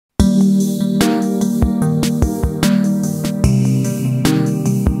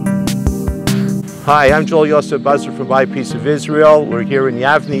Hi, I'm Joel Yosef Buzzer from By Peace of Israel. We're here in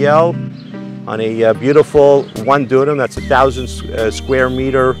Yavniel on a beautiful 1 dunam, that's 1,000 square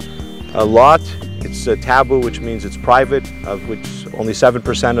meter lot. It's a taboo, which means it's private, of which only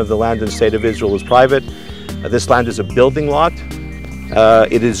 7% of the land in the state of Israel is private. This land is a building lot.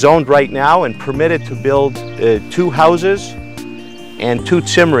 It is zoned right now and permitted to build 2 houses and 2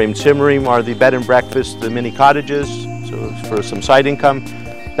 tzimrim. Tzimrim are the bed and breakfast, the mini cottages, so for some side income.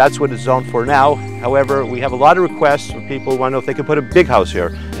 That's what it's zoned for now. However, we have a lot of requests from people who want to know if they can put a big house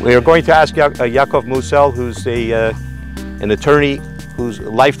here. We are going to ask Yaakov Musel, who's an attorney who's a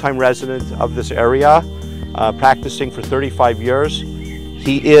lifetime resident of this area, practicing for 35 years.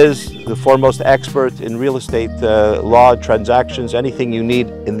 He is the foremost expert in real estate law, transactions, anything you need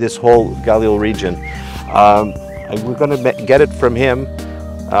in this whole Galilee region. And we're going to get it from him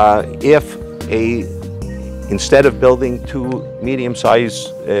instead of building 2 medium-sized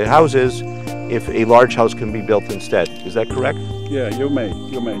houses, if a large house can be built instead. Is that correct? Yeah, you may.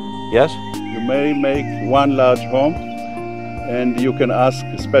 Yes? You may make 1 large home, and you can ask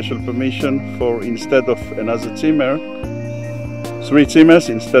special permission for, instead of another zimmer, 3 zimmers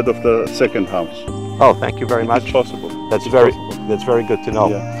instead of the second house. Oh, thank you very much. It's possible. That's very good to know.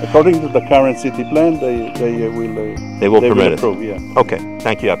 Yeah. According to the current city plan, they will permit approve, it. Yeah. Okay,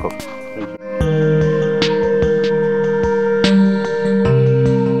 thank you, Yaakov.